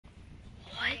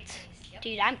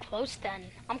Dude, I'm close then.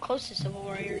 I'm close to Civil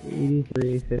Warrior.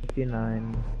 83,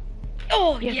 59.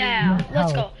 Oh yeah,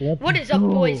 let's go. What is up,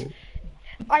 boys?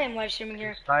 I am live streaming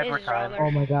here. Sniper This is time. Roller.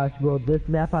 Oh my gosh, bro, this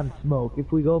map on smoke.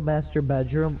 If we go master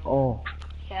bedroom, oh.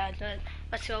 Yeah,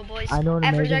 let's go, boys. I know an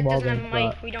amazing Everjack wall doesn't have a game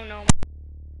mic. spot. We don't know.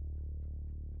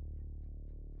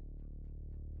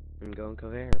 I'm going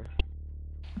Caveira.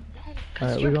 No,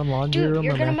 Alright, we're going laundry dude, room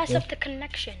you're or gonna mess master? up the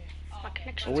connection. My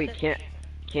connection's Oh wait, good.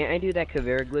 can't I do that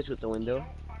Caveira glitch with the window?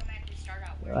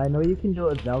 I know you can do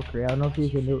it with Valkyrie. I don't know if you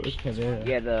can do it with Caveira.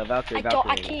 Yeah, the Valkyrie. I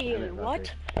can't hear you.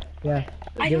 What? Yeah.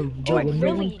 I don't, dude,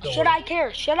 really? Should I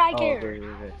care? Should I care?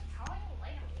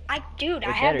 Dude,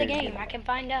 I have the game. I can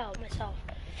find out myself.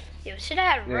 Yo, should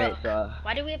I have Rook? So,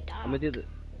 Why do we have Top? I'm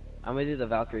gonna do the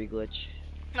Valkyrie glitch.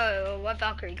 Oh, what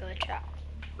Valkyrie glitch out?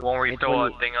 The one where you throw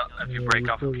a thing up, if you break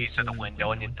off a piece of the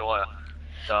window and you throw a...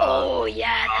 Oh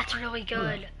yeah, that's really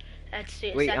good. That's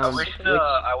it. Wait, I wish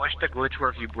the glitch where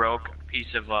if you broke a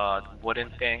piece of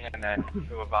wooden thing and then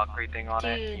threw a Valkyrie thing on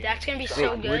it. Dude, that's gonna be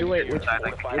so good. Which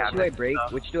do I break?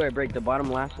 Which do I break? The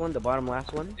bottom last one? The bottom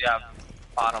last one? Yeah,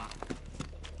 bottom.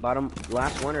 Bottom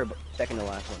last one or second to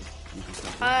last one?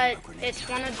 It's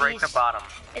one of Break these. the bottom.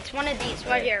 It's one of these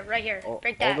right here, right here.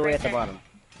 Break that all the way right at there. the bottom.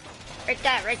 Break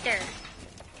that right there.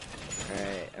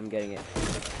 Alright, I'm getting it.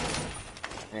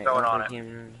 Right, Throw it on it.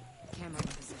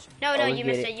 No, Oh, you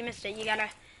missed it. You missed it. You gotta.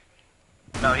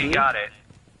 No, he got it.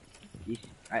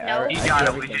 No. He got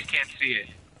it, we just can't see it.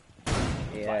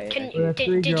 Yeah, Did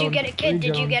you get it, kid?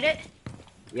 Did you get it?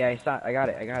 Yeah, I got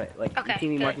it. Like, Okay, you see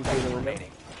me good. marking through the window?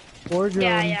 4 drones.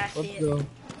 Yeah, I see Let's it. go.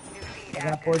 I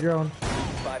got 4 drones.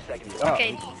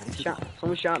 Okay.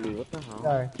 Someone shot me, what the hell?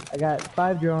 Sorry. I got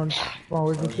 5 drones. Come on,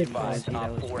 where's the 6th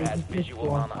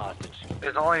one?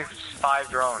 There's only 5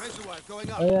 drones.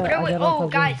 Oh yeah, I got Oh, all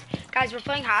guys, we're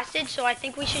playing hostage, so I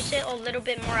think we should sit a little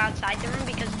bit more outside the room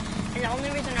because, and the only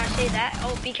reason I say that,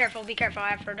 oh, be careful,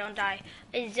 Afro, don't die,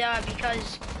 is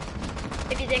because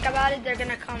if you think about it, they're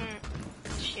gonna come.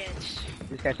 Shit.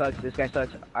 This guy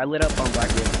sucks. I lit up on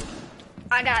Blackbeard.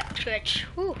 I got Twitch.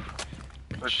 Whew.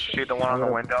 Let's shoot the one on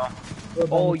the window.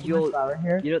 Oh, right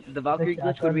here. you know, the Valkyrie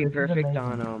glitch would be perfect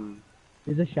on,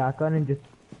 Use a shotgun and just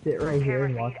sit right here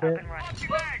and watch it.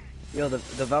 Yo, the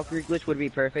Valkyrie glitch would be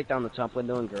perfect on the top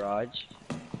window in garage.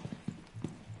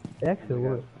 It actually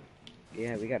would.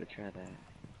 Yeah, we gotta try that.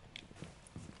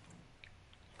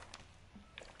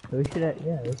 So we should,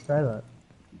 yeah, let's try that.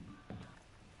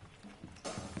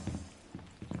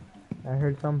 I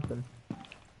heard something.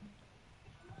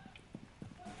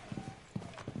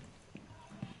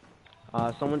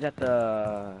 Someone's at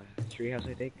the treehouse,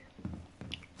 I think.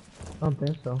 I don't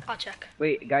think so. I'll check.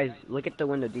 Wait, guys, look at the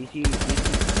window. Do you see is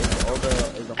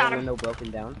the whole window broken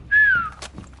down?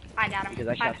 I got him. Because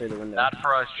I shot through the window. Not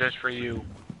for us, just for you.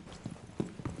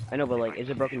 I know, but like, is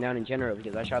it broken down in general?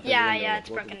 Because I shot through the window. Yeah, like, it's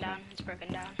broken down. It's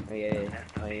broken down. Oh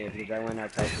yeah, because I went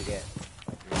outside to get.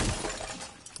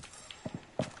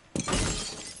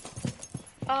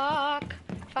 Fuck.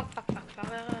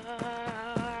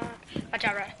 Watch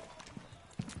out, right.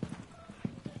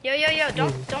 Yo,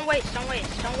 don't waste.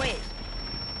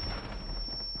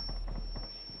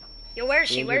 Yo, where is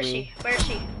she?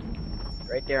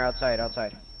 Right there,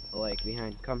 outside. Like,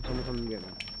 behind. Someone come and get me.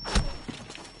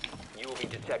 You will be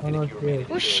detected Oh, no, if you remain in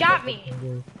Who this shot me?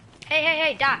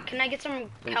 Hey, Doc, can I get some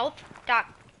help? Doc.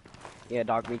 Yeah,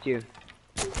 dog me too.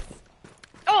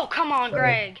 Oh, come on,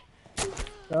 Greg.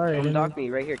 Sorry. Come dock me,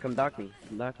 right here, come dock me.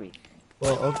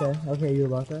 Well, okay, you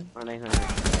about that? Oh, nice.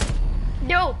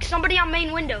 No, somebody on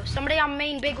main window.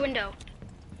 Big window.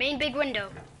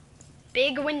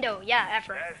 Big window, yeah,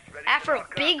 Afro,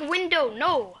 big window,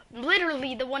 no.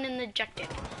 Literally the one in the objective.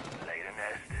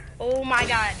 Oh my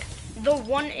god.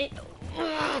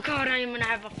 Oh god, I am gonna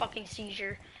have a fucking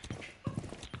seizure.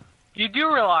 You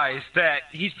do realize that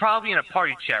he's probably in a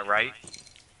party chat, right?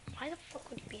 Why the fuck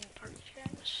would he be in party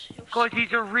chat? Because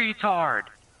he's a retard.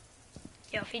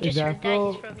 Yo, if he just heard that,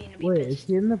 he's probably gonna be Wait, pissed. is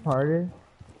he in the party?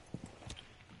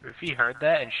 If he heard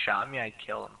that and shot me, I'd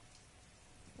kill him.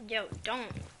 Yo, don't.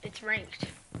 It's ranked.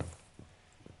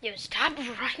 Yo, stop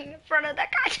right in front of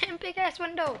that goddamn big ass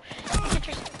window.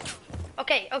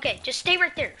 Okay, just stay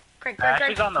right there. Greg.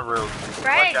 She's on the roof.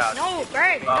 Greg, Watch out. no,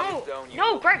 Greg,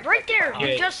 no, Greg, right there.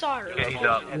 You just saw her. Yeah, he's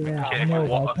up. Yeah, Okay, I if you know,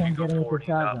 walk- I if you can't go get him with forward, the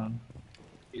he's up. shotgun.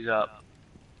 He's up.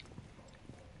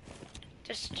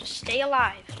 Just stay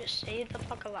alive. Just stay the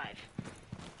fuck alive.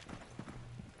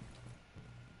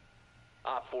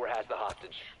 Op 4 has the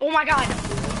hostage. Oh my god.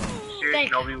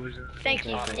 Shit, nobody was in Thank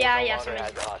you. Op 4 Yeah, no yeah. longer has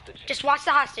Somebody. the hostage. Just watch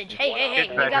the hostage. Hey, you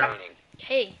Get gotta. better.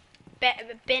 Hey,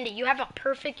 Bandit, you have a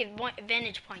perfect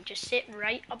vantage point. Just sit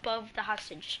right above the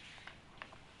hostage.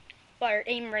 Or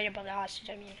aim right above the hostage,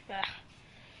 I mean.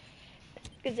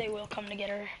 Because they will come to get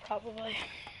her, probably.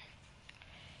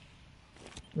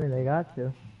 I mean, they got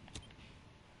to.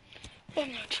 They have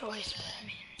no choice, but I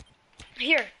mean.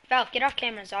 Here, Val, get off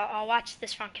cameras. I'll watch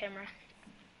this front camera.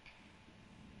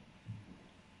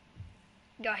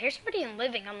 Yo, here's somebody in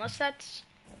living, unless that's...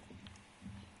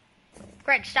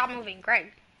 Greg, stop moving.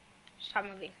 Greg, stop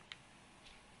moving.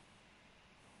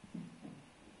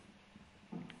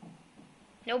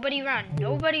 Nobody run.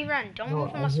 Nobody run. Don't move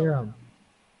a I muscle. hear 'em.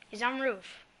 He's on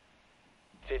roof.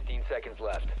 15 seconds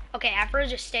left. Okay, Afro,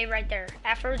 just stay right there.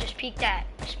 Afro, just peek that.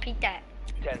 Just peek that.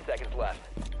 10 seconds left.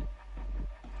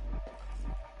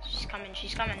 She's coming.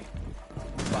 She's coming.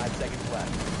 5 seconds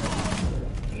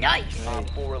left. Nice. Op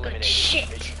 4 Good eliminated. shit.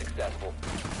 Mission successful.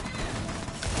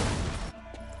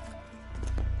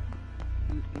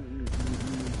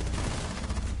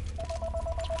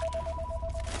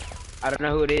 I don't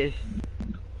know who it is.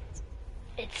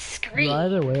 It's Scream. Well,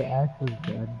 either way, Ash was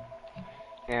dead.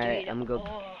 Alright, Dude, I'm gonna go.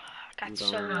 oh, I got I'm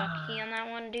so going. lucky on that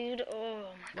one, dude. Oh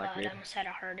my Black god, I Beard. almost had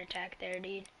a heart attack there,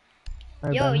 dude.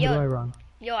 Alright, Yo, Ben, who yo. do I run?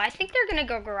 Yo, I think they're gonna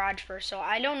go garage first, so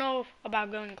I don't know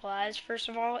about going glass first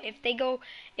of all. If they go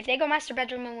master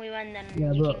bedroom and we win, then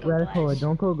Yeah, you but can go Radical, glass.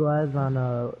 don't go glass on,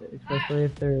 especially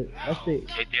if they're, let's see.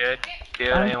 Hey, dude,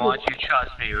 I want you to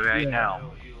trust me right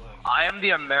now. I am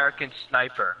the American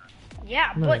sniper.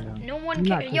 Yeah, No, but no. no one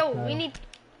You're can. not Yo, good, we Kyle. need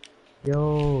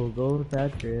Yo, go with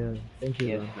that trail. Thank you,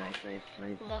 Yes, bro.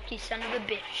 nice. lucky son of a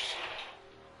bitch.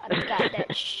 I got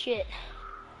that shit.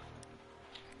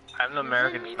 I'm the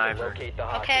American sniper. Locate the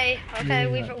hostage. Okay,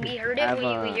 we heard it. Have,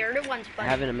 We heard it once, I but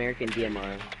have an American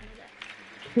DMR.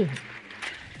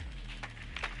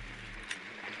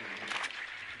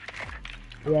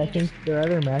 Yeah, I think they're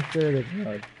either master or they're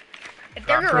garage. if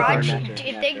they're Master. garage, Master,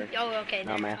 if they, master. oh okay,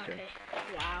 No, then- master. okay.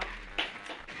 Wow.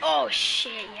 Oh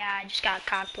shit! Yeah, I just got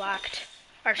cock blocked,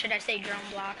 or should I say drone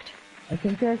blocked? I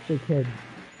think they're actually kids.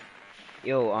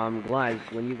 Yo, Glaz,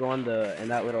 when you go in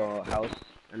that little house,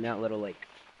 in that little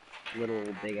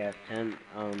big ass tent,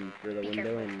 for the Be window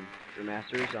careful. and for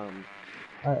masters,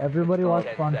 Everybody watch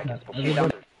 10 spawn seconds test. before Everybody,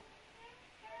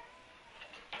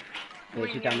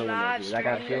 shoot down the window, dude. I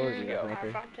got shields, you got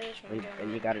sniper, Wait,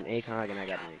 and you got an ACOG, and I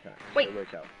got an ACOG. Wait. So it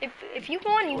works out. if you go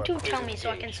on YouTube, tell me so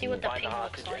I can see what the Find the ping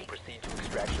looks hostage and like. proceed to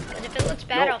extraction. Because if it looks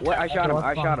bad, No, I'll what? tell I you. shot him. Watch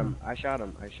I shot spawn. him. I shot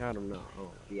him. I shot him. No.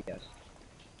 Oh, yes.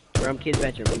 From kid's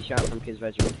bedroom. He shot from kid's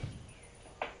bedroom.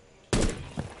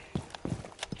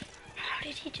 How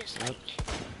did he just like?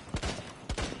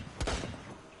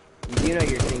 You do know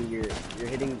you're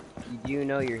hitting. You do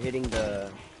know you're hitting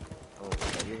the. Oh, my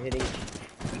God, you're hitting.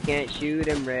 You can't shoot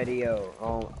him, radio.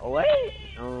 Oh, what?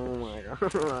 Oh my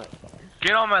God.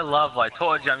 Get on my level. I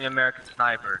told you I'm the American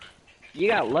sniper. You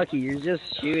got lucky. You're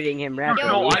just shooting him rapidly.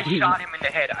 No, I shot him in the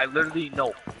head. I literally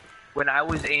know. When I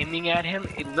was aiming at him,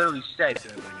 it literally said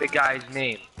the guy's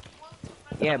name.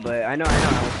 Yeah, but I know.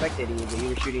 I respected you, but you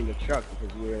were shooting the truck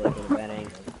because you were like in a bad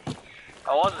angle.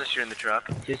 I wasn't shooting the truck.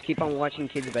 Just keep on watching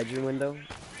kid's bedroom window.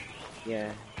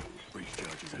 Yeah.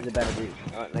 He's a better breed.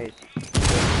 Oh, nice.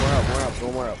 More up,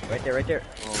 go more up. Right there.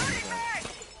 Oh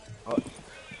my god.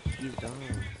 Oh, he's done.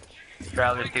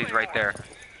 Traveler's kid's right there.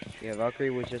 Yeah, Valkyrie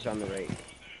was just on the right.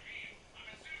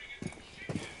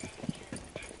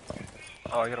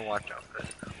 Oh, I gotta watch out for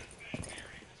this.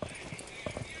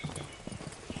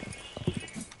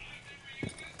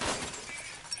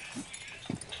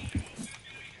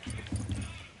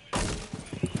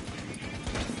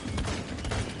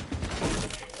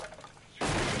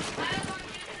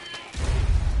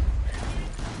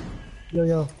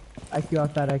 Yo, IQ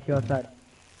outside.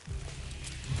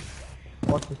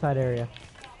 Watch the side area.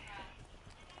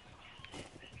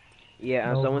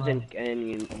 Yeah, No someone's mind.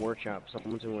 in workshop.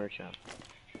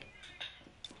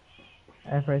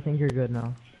 After, I think you're good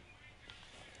now.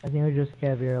 I think it was just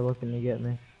Caviar looking to get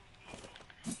me.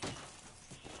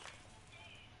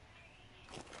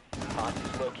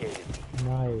 Hostage located.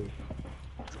 Nice.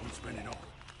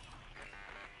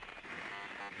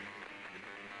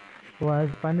 Well,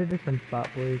 find a different spot,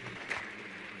 please.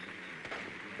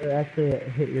 Or actually,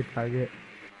 hit your target.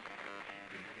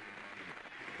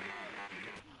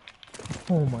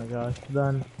 Oh my gosh,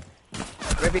 done.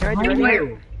 Right behind you.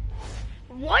 Where?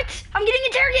 What? I'm getting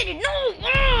interrogated. No!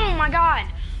 Oh my god.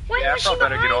 When Yeah, I was she felt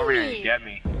better behind get over here me? and get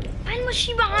me. When was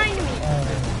she behind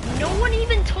me? No one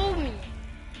even told me.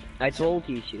 I told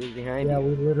you she was behind Yeah, you.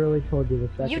 we literally told you the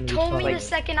second You we told saw me you. the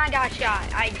second I got shot.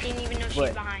 I didn't even know she was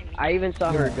But behind me. I even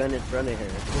saw her Yeah. gun in front of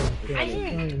her. I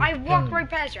didn't. I walked right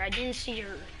past her. I didn't see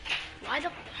her. Why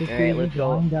the? Just Alright, so let's you go.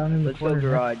 lying down in the Let's go corner.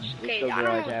 garage. Okay, Let's go I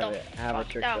don't garage. know what the Have a fuck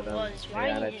trick that for them. was. Why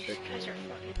Yeah, you that's trick for guys are them.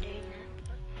 fucking doing that?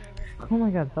 But whatever. Oh my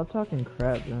god, stop talking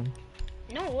crap, man.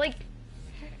 No, like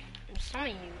some of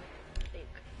you. Like,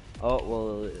 Oh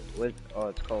well, oh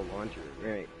it's called launcher,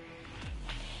 right?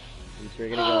 And so we're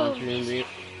gonna go Oh, launcher and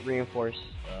reinforce.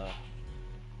 I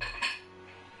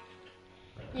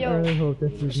yo, really hope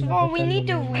this is first of not all, we need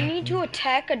offending to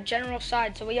attack a general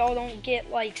side so we all don't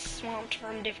get like swamped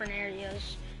from different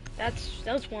areas.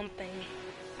 That's one thing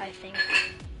I think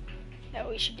that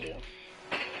we should do.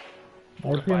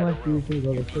 I pretty much usually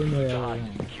go the same way The I hostage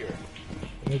am. secure.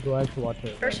 Let me go out to watch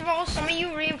it. First of all, some of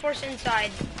you reinforce inside,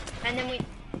 and then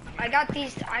I got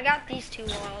these 2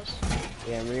 walls.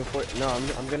 Yeah, I'm reinforce. No,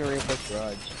 I'm gonna reinforce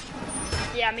garage.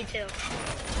 Yeah, me too.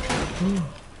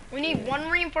 We need 1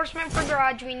 reinforcement for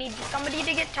garage. We need somebody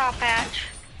to get top hatch.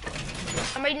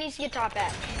 Somebody needs to get top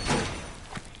hatch.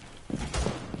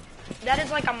 That is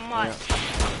like a must. Wait,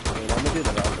 I'm gonna do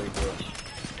the Valkyrie bridge.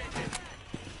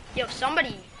 Yo,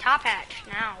 somebody top hatch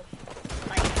now.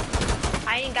 Like,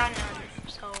 I ain't got none,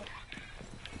 so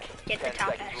get the 10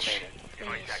 top seconds hatch.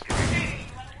 remaining.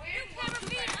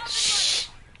 Please. Shh.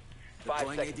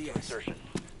 5 seconds to insertion.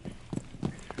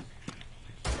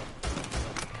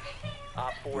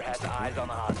 Op 4 has eyes on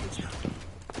the hostage.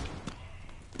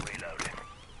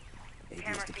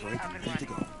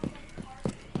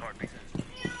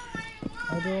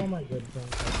 I do all my good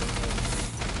things.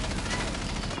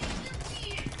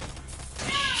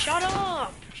 Shut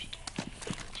up!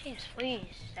 James, please.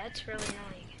 That's really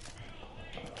annoying.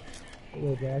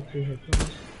 Wait, they actually hit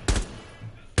someone?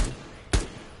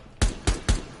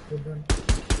 Good one.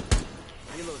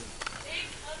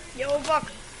 Yo,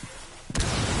 fuck.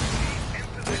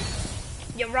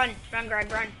 Yo, run,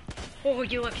 Greg, run. Oh,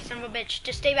 you lucky son of a bitch.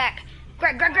 Just stay back.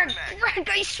 Greg,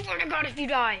 I swear to God if you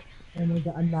die. Oh my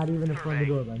god, I'm not even in front of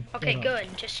the door, man. Okay, Shut up.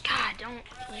 good. Just, God, don't,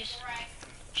 just,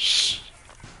 shh.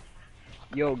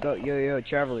 Yo,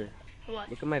 traveler. What?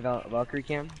 Look at my Valkyrie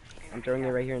cam. I'm throwing it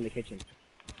right here in the kitchen.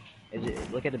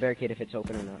 Look at the barricade if it's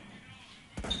open or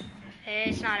not.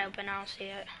 It's not open, I don't see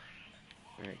it.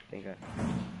 Alright, thank God.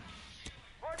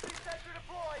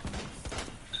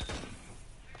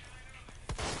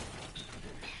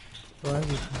 Why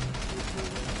is it-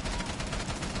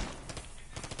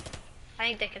 I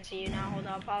think they can see you now. Hold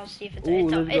up, I'll see if it's, Ooh,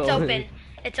 it's, let's it's go. open.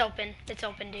 It's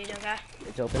open, dude, okay?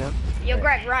 It's open now? Yo,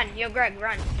 Alright. Greg,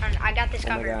 run. I got this Oh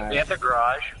my covered. God. We have the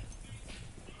garage.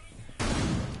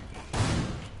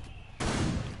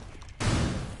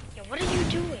 Yo, what are you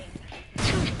doing?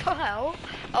 What the hell?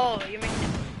 Oh, you're making it.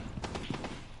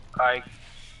 I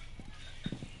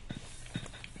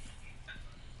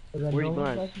Is that Where you no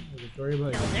going? one's watching? Or is it Dory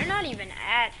Boy? No, they're not even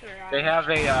at garage. they have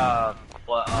a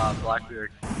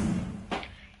Blackbeard.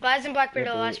 But isn't Blackbeard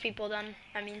Yeah, the but last people done?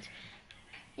 That means.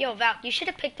 Yo, Val, you should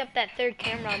have picked up that 3rd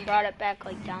camera and brought it back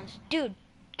like down. Dude,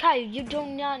 Kai, you do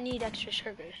not need extra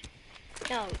sugar.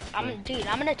 No, dude,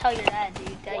 I'm gonna tell your dad, dude,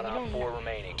 that 1 you op don't 4 need.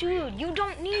 remaining. Dude, you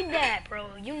don't need that, bro.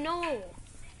 You know.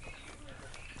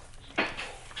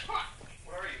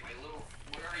 Where are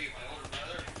you, my older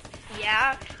brother?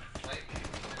 Yeah.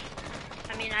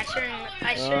 I mean, I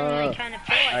certainly kind of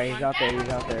feel Alright, like he's one.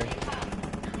 out there.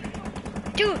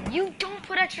 Dude, you don't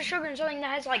put extra sugar in something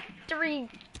that has like 3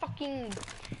 fucking This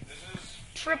is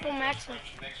triple max. mixed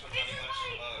with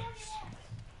honey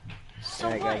bunch So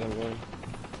Alright, what? guys, I'm going.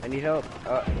 I need help.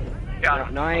 Got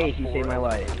him. Nice, you saved my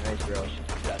life. Nice, bro.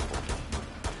 Successful.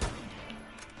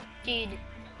 Dude,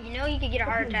 you know you could get a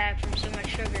heart attack from so much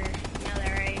sugar. You know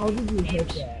that, right? How did you hit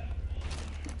James? that?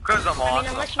 Cause I'm I awesome.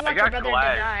 mean, unless you I want your got brother to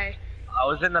glad. die. I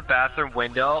was in the bathroom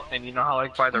window, and you know how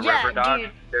like by the Yeah, river dog, dude.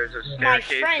 there's a My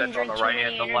staircase friend that's on drank the too right many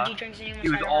and the energy left. drinks and he He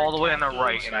was almost had a all the heart way on the attack,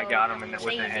 right, dude, and I so got him with a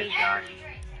save it. headshot.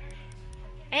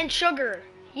 And sugar.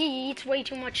 He eats way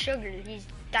too much sugar. He's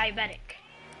diabetic.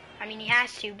 I mean, he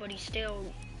has to, but he's still.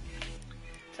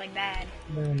 It's like bad.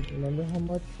 Man, remember how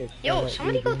much it Yo, felt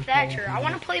somebody you go didn't Thatcher. follow I me?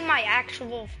 want to play my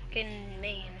actual fucking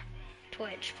main.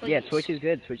 Twitch, please. Yeah, Twitch is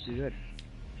good.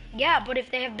 Yeah, but if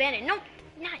they have banned it. No,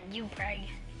 not you, Greg.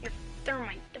 You're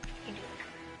thermite. The fuck you doing?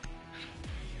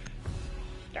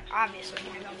 They're obviously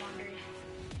gonna go laundry.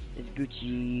 It's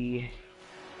Gucci.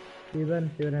 See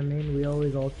what I mean? We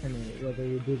always alternate, whether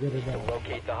you do good or bad.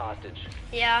 Locate the hostage.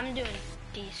 Yeah, I'm doing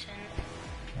decent.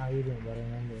 Nah, you're doing better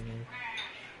than I'm doing. It.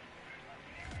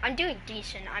 I'm doing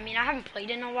decent. I mean, I haven't played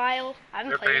in a while.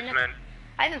 Your basement.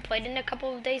 I haven't played in a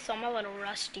couple of days, so I'm a little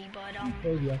rusty. But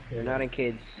Played yesterday. They're not in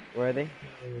kids. Where are they?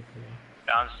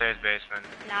 Downstairs basement.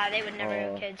 nah, they would never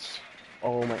Oh. have kids.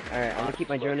 Oh my. Alright, I'm gonna keep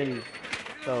my drone in.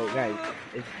 So, guys,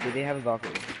 do they have a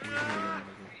Valkyrie?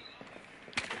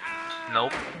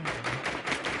 Nope.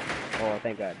 Oh,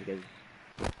 thank God, because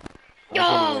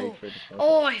Yo!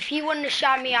 Oh, if he wouldn't have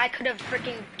shot me, I could have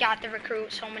freaking got the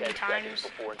recruit so many 10 seconds times.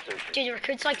 before insertion. Dude, the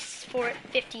recruit's like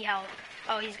 50 health.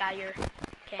 Oh, he's got your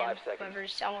cam. 5 seconds.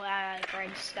 Whoever's,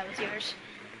 Greg's, that was yours.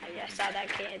 I saw that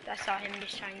kid. I saw him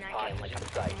destroying that kid like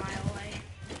Hostage a in sight. mile away.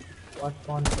 Watch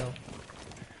spawn kill.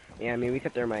 Yeah, I mean, we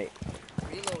cut thermite.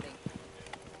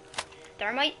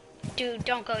 Thermite? Dude,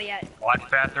 don't go yet. Watch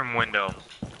bathroom window.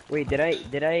 Wait,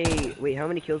 wait, how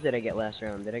many kills did I get last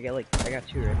round? Did I get, like, I got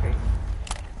 2, right?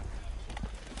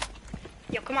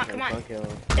 Yo, come on, come on. Spawn kill.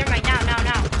 Thermite,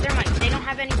 now. Thermite, they don't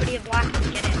have anybody to block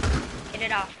them. Get it. Get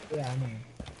it off. Yeah, I know.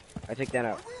 I took that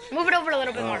out. Move it over a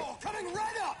little bit Oh. more.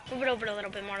 Move it over a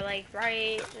little bit more, like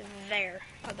right there,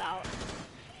 about.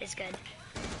 Is good.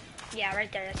 Yeah,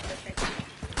 right there, that's perfect.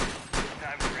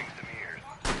 Time to bring some ears.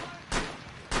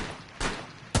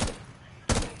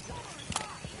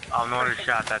 I'm the one who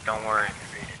shot that, don't worry.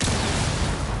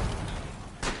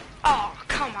 Oh,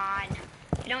 come on.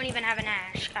 You don't even have an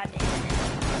ash, god damn it.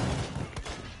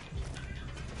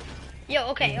 Yo,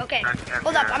 okay.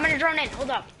 Hold up, I'm gonna drone in, hold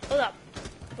up.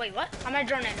 Wait, what? I'm gonna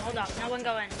drone in, hold up. No one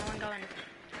go in.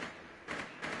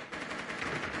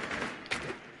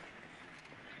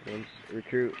 Once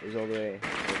recruit is all the way.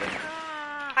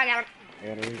 I got him. I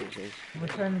gotta read this. We're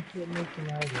trying to make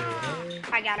an idea,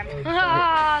 right? I got him.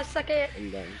 Ah, suck it.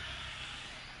 I'm done.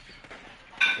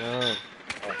 Oh.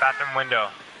 Bathroom window.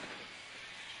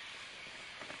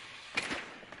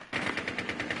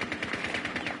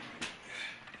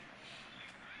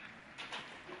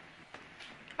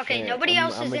 Okay, Yeah, nobody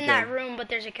else I'm is a in that drone. room, but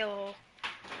there's a kill hole.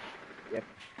 Yep.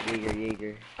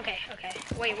 Jaeger. Okay.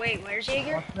 Wait, where's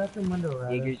Jaeger? Watch bathroom window,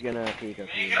 rather. Jaeger's gonna peek up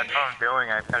here. That's what I'm doing.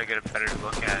 I've got to get a better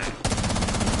look at it.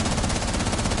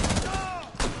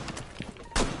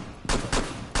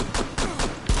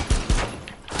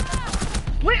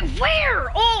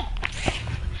 Where? Oh!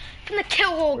 From the kill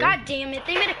hole. God damn it.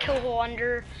 They made a kill hole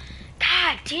under.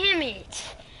 God damn it.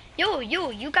 Yo,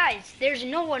 you guys. There's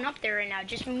no one up there right now.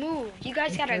 Just move. You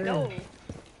guys gotta go.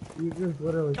 You just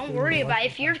literally Don't see worry me about it.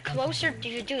 watch If you're closer,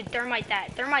 dude, thermite that.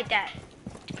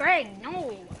 Greg,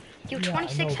 no. You have Yeah, I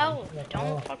 26 know, health. but-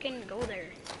 Don't fucking go there.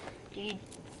 Dude,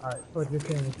 Alright, so what you're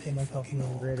saying is put myself in a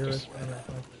greater risk.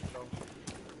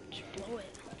 just blow it.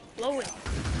 Blow it.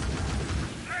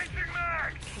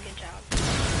 Good job.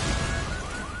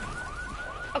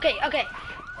 Okay.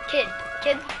 Kid,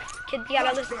 you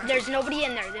gotta listen. There's nobody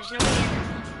in there.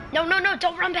 No,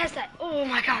 don't run past that. Oh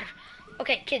my god.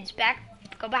 Okay, kids, back.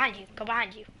 Go behind you.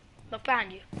 Look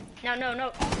behind you.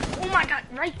 No. Oh my god,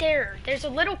 right there. There's a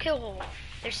little kill hole.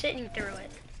 They're sitting through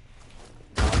it.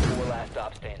 4 last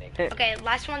stop standing. Okay,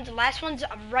 last one's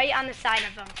right on the side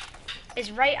of them. Is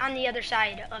right on the other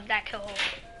side of that kill hole.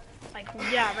 Like,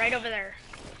 yeah, right over there.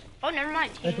 Oh, never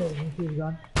mind. He Okay, moved. you see he's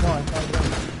gone? No, I saw him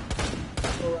gone.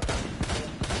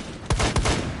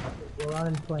 We're on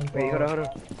in flank. Wait, hold on. I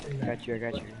got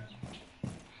you.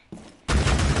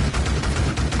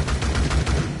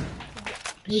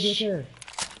 He's right there.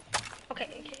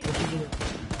 Okay.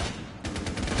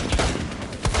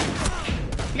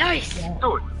 Nice.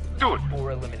 Dude,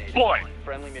 4 eliminated. boy.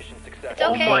 Friendly mission successful. It's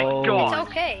okay. my Oh. God.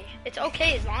 It's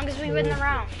okay as long as we win the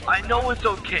round. I know it's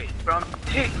okay, but I'm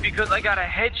ticked because I got a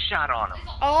headshot on him.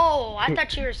 Oh, I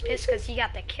thought you were pissed because he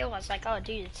got the kill. I was like, oh,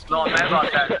 dude, it's No, I'm mad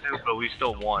about that too, but we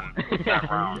still won that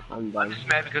round. I'm I'm done. just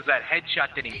mad because that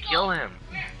headshot didn't kill him.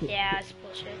 yeah, it's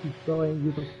bullshit. He's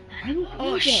throwing you.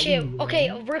 Oh shit.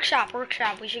 Okay, workshop.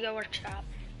 We should go workshop.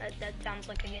 That sounds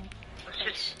like a good It's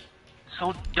place. just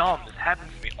so dumb. This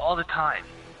happens to me all the time.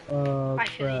 I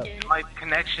feel you, Crap. dude. My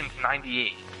connection's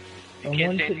 98. You Someone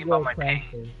can't say should anything go about my ping.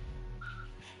 faster.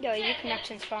 Yo, your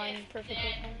connection's fine, perfectly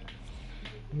fine.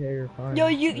 Yeah, you're fine. Yo,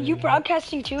 you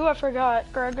broadcasting too? I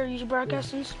forgot. Greg, are you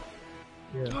broadcasting?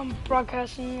 Yeah. I'm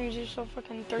broadcasting. You're so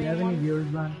fucking Do you have any 31.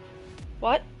 viewers, man?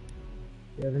 What?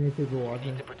 Do you have any people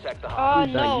watching? To protect the Oh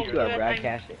hostage. no. You two are good.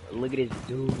 broadcasting. Look at this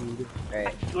dude.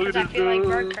 Alright, Look I feel like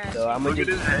broadcasting. so I'm Look gonna at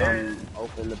just his head.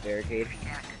 open the barricade.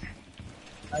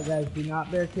 Alright guys, do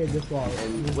not barricade this wall.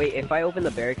 And wait, if I open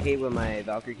the barricade with my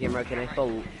Valkyrie camera, can I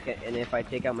still? And if I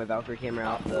take out my Valkyrie camera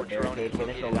out the 4 drone barricade, has can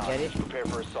I still located look at it? hostage. Prepare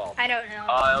for assault. I don't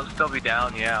know. It'll still be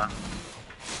down, yeah.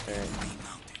 Alright.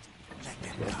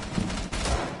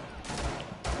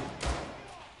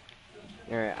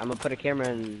 Alright, I'm gonna put a camera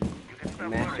in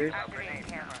Masters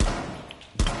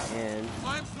and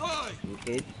in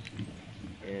kids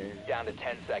and Down to 10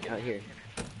 out seconds. here.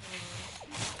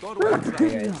 Alright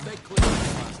guys,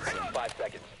 5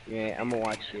 seconds. yeah, I'm gonna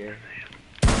watch here.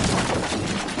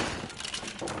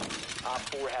 Op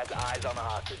 4 has eyes on the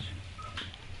hostage.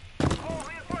 Oh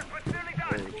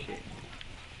shit.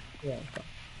 Yeah.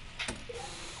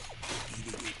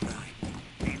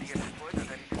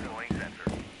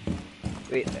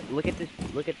 Wait, look at this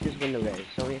window, guys.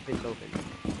 Show me if it's open.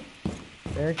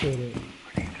 Barricade it.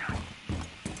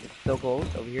 It's still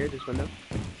closed over here, this window?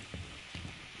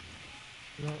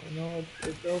 No,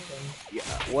 it's open. Yeah,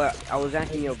 well, I was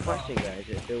asking you a question, guys,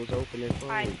 if it was open or closed.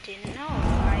 I didn't know.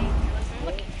 I wasn't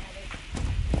looking at it.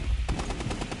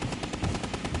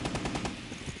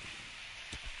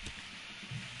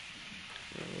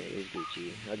 It is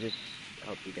Gucci. I'll just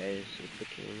help you guys with the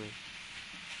camera.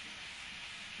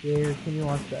 Here, can you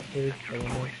watch that first? The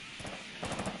window?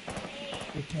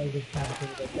 Because it's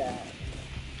happened like that.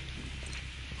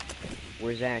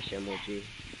 Where's Ash, emoji?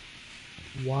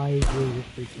 Why is it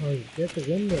just retarded? Get the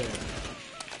window.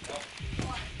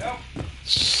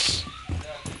 Shh.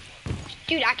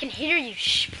 Dude, I can hear you.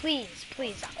 Shh, please,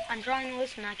 please. I'm trying to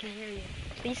listen. I can hear you.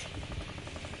 Please.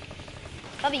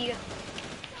 Love you.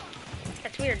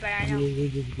 That's weird, but I know. We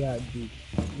just got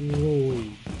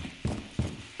destroyed.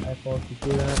 I thought you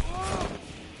see that?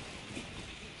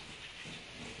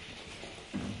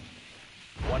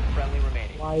 One friendly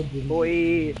remaining. Why did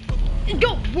Boy!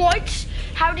 Yo, what?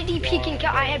 How did he peek and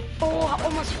kill? I had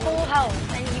almost full health,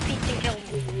 and he peeked and killed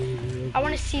me. I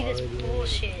want to see this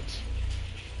bullshit.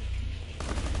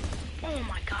 Oh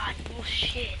my god,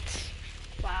 bullshit.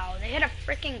 Wow, they had a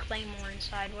freaking claymore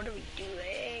inside. What are we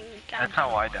doing? God. That's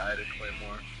how I died at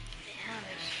Claymore. Yeah,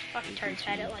 those fucking turds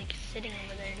had it like sitting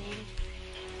over there, dude.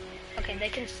 Okay, they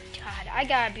can. God, I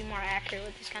gotta be more accurate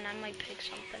with this gun. I might pick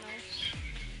something else.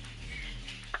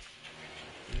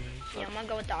 Yeah, I'm gonna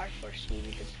go with the R4C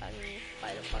because I mean,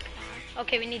 why the fuck not?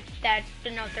 Okay, we need that.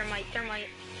 No, thermite.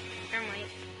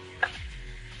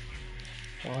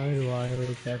 Why do I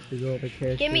always have to go with the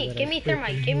character? Give me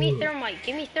thermite. freaking Give me hate? thermite.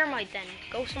 Give me thermite then.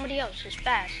 Go somebody else. Just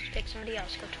fast. Pick somebody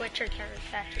else. Go Twitch or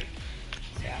Factory.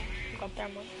 Yeah, go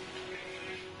thermite.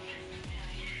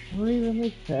 What even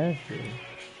makes faster?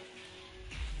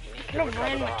 I could have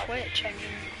ran with Twitch. I mean,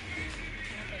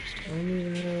 I don't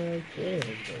even know what I did.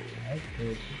 I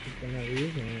could, just for no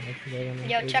reason. I could have done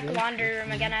yo, it check for laundry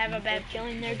room again. I have a bad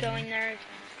feeling they're going there.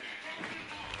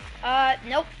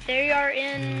 Nope. They are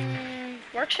in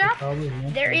workshop. Probably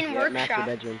not. They're in Yeah, workshop. master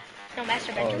bedroom. No,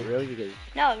 master Oh, bedroom. really? Because,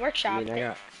 No, workshop. I mean, I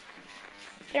got...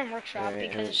 They're in workshop Alright,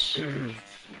 because.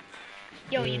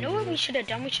 Yo, you know what we should have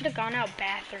done? We should have gone out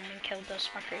bathroom and killed those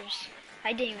fuckers.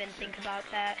 I didn't even think about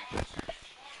that.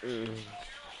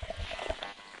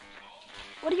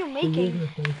 What are you making?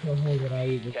 That I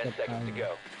use 10 seconds to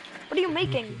go. What are you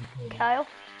making, Kyle?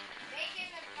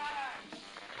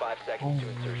 5 seconds to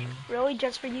insertion. Really,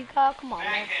 just for you, Kyle? Come on,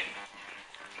 man.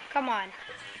 Come on.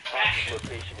 Hostage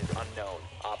location is unknown.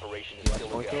 Operation is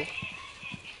still a go.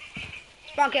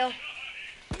 Spawn kill.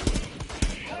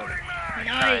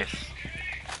 Nice.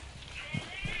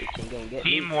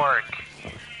 Teamwork.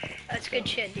 That's good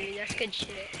shit, dude. That's good shit.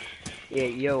 Yeah,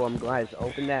 yo, guys,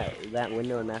 open that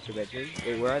window in master bedroom.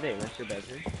 Wait, where are they? Master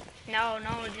bedroom? No,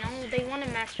 they want a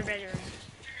master bedroom.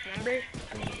 Remember?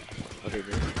 Okay,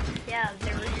 good. Yeah,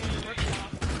 they were in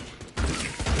workshop.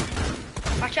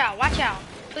 Watch out.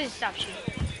 Please stop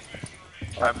shooting.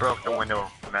 I broke the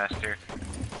window, Master.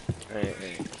 Alright. I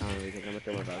don't really think I'm gonna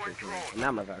throw my Valkyrie here.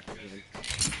 Not my Valkyrie here.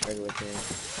 Regular thing.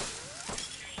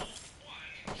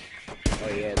 Oh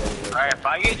yeah, Alright, if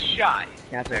I get shot,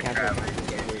 Cancel.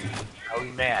 I'll be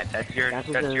mad. That's your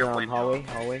window.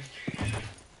 Hallway.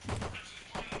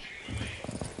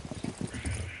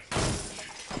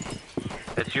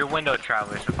 That's your window,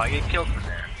 Travelers. If I get killed from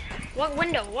there. What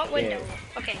window? Yeah.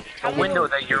 Okay. A window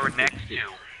that you're next to.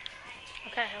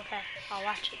 Okay. I'll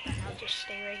watch it then. I'll just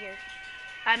stay right here.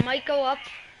 I might go up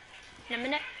in a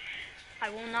minute. I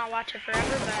will not watch it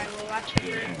forever, but I will watch it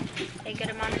for a good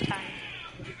amount of time.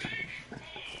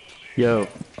 Yo.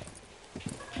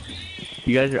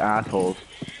 You guys are assholes.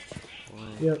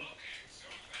 Yep.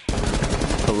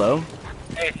 Hello?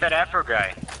 Hey, it's that Afro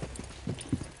guy.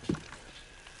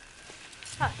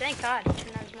 Oh, thank God. Turn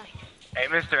on his mic. Hey,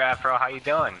 Mr. Afro, how you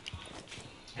doing?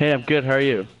 Hey, I'm good. How are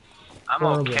you? I'm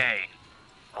okay.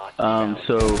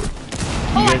 So you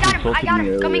Oh, I guys got him.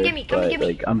 insulted Come me and earlier, get me. Come and but, get me.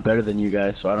 like, I'm better than you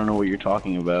guys, so I don't know what you're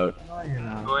talking about. No, you're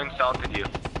not. Who insulted you?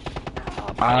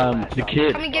 The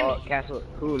kid. Come and get me. Castle.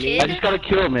 Who, me? I just got a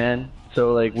kill, man.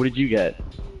 So, like, what did you get?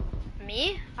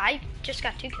 Me? I just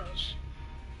got 2 kills.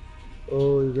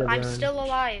 Oh, you got I'm burned. still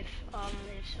alive. If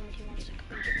somebody wants to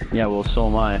come and get me. Yeah, well, so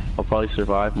am I. I'll probably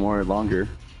survive more longer.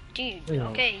 Dude, Yeah.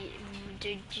 okay.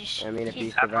 Dude, you I mean, if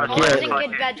you Afro survive... Oh, it's Yeah. a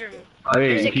good bedroom. Okay,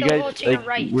 There's a if you kill hole guys, to your like,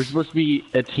 right. we're supposed to be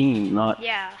a team, not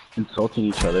Yeah. insulting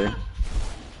each other.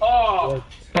 Oh!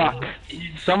 Fuck!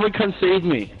 Someone come save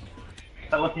me.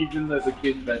 Tell him he's in the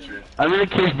kid's bedroom. I'm in the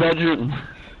kid's bedroom.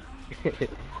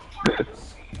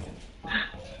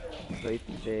 Play it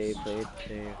safe, play it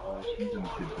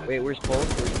safe. Wait, where's Pulse?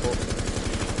 Where's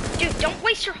Pulse? Dude, don't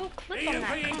waste your whole clip on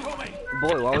that. Come on.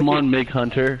 Boy, why Come would on, Mig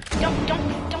Hunter. Don't go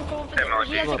over there.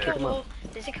 He has a kill hole.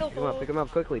 There's a kill Pick him up, hole. pick him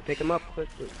up quickly, pick him up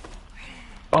quickly.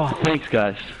 Oh, thanks,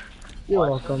 guys. You're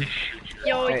welcome.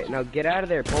 Yo, Alright, now get out of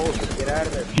there, Pulse. Get out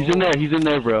of there. He's in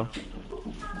there, bro.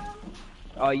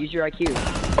 Oh, use your IQ.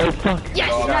 Oh, fuck. yes,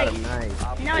 Got nice. him,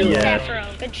 nice. Nice, Yeah. Afro.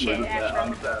 Good shit,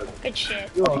 Afro. Good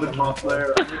shit. You're welcome.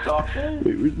 Player. Wait,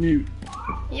 where's mute?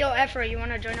 Yo, Afro, you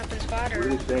wanna join up in squad What are or?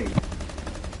 you saying?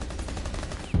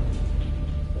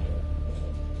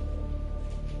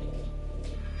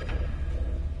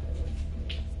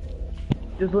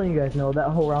 Just letting you guys know, that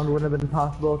whole round wouldn't have been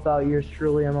possible without yours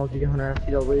truly, MLG Hunter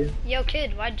FCW. Yo,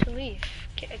 kid, why'd you leave?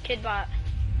 Kid bot.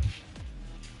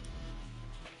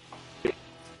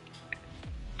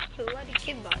 Why did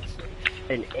kid bots leave?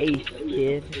 An ace,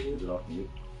 kid.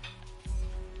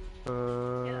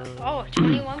 Oh,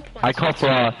 21 points. I call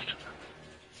Frost.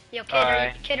 Yo, kid,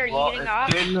 Alright. are you Well, getting if off?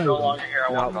 Kid's no longer here,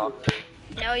 I want No. off.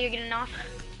 No, you're getting off?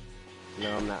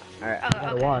 No, I'm not. Alright. Oh,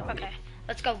 Gotta okay, watch. okay.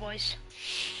 Let's go, boys.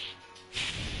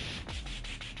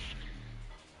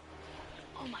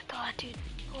 Oh my god, dude.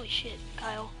 Holy shit,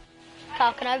 Kyle.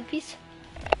 Kyle, can I have a piece?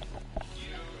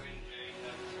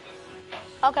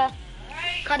 Okay.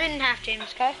 Cut it in half, James,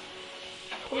 okay?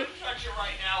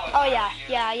 Oh, yeah.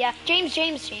 James.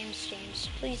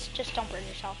 Please, just don't burn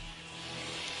yourself.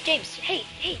 James, hey,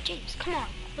 James, come on.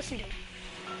 Listen to me.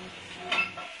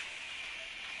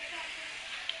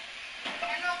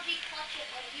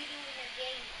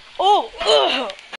 Oh, ugh.